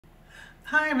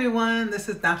Hi everyone, this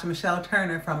is Dr. Michelle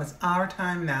Turner from It's Our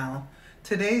Time Now.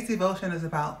 Today's devotion is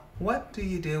about what do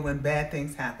you do when bad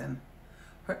things happen?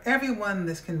 For everyone,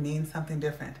 this can mean something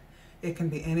different. It can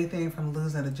be anything from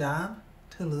losing a job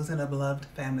to losing a beloved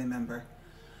family member.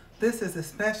 This is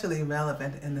especially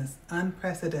relevant in this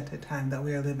unprecedented time that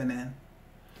we are living in.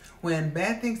 When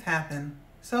bad things happen,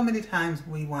 so many times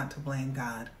we want to blame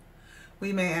God.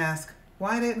 We may ask,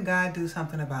 why didn't God do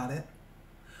something about it?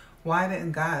 Why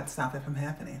didn't God stop it from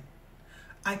happening?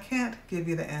 I can't give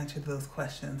you the answer to those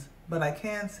questions, but I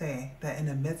can say that in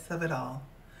the midst of it all,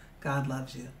 God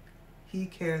loves you. He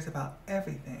cares about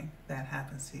everything that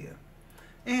happens to you.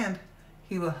 And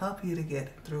He will help you to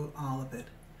get through all of it.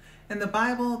 In the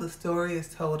Bible, the story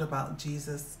is told about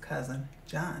Jesus' cousin,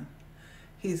 John.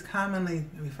 He's commonly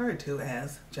referred to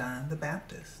as John the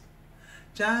Baptist.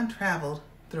 John traveled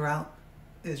throughout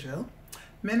Israel,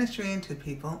 ministering to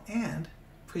people and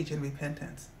preaching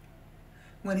repentance.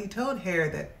 When he told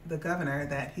Herod, the governor,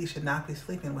 that he should not be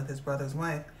sleeping with his brother's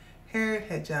wife, Herod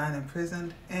had John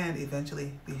imprisoned and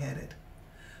eventually beheaded.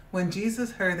 When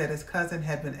Jesus heard that his cousin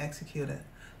had been executed,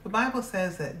 the Bible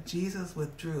says that Jesus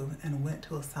withdrew and went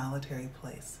to a solitary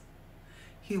place.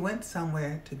 He went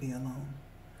somewhere to be alone.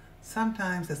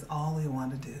 Sometimes that's all we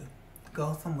want to do,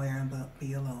 go somewhere and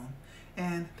be alone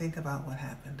and think about what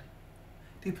happened.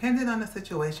 Depending on the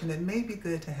situation, it may be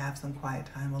good to have some quiet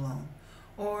time alone,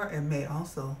 or it may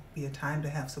also be a time to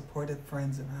have supportive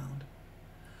friends around.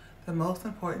 The most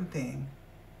important thing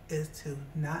is to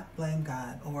not blame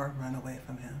God or run away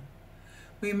from Him.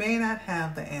 We may not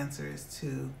have the answers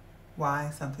to why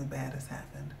something bad has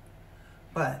happened,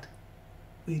 but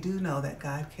we do know that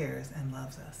God cares and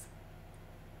loves us.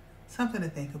 Something to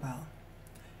think about.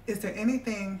 Is there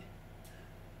anything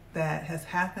that has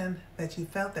happened that you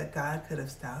felt that God could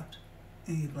have stopped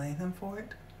and you blame Him for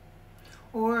it?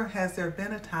 Or has there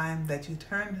been a time that you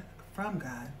turned from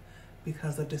God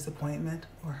because of disappointment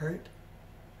or hurt?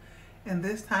 In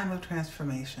this time of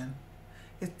transformation,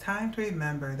 it's time to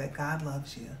remember that God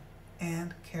loves you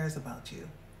and cares about you.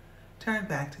 Turn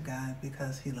back to God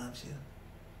because He loves you.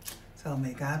 So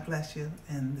may God bless you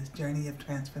in this journey of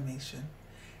transformation.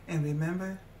 And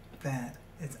remember that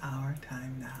it's our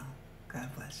time now. God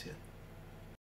bless you.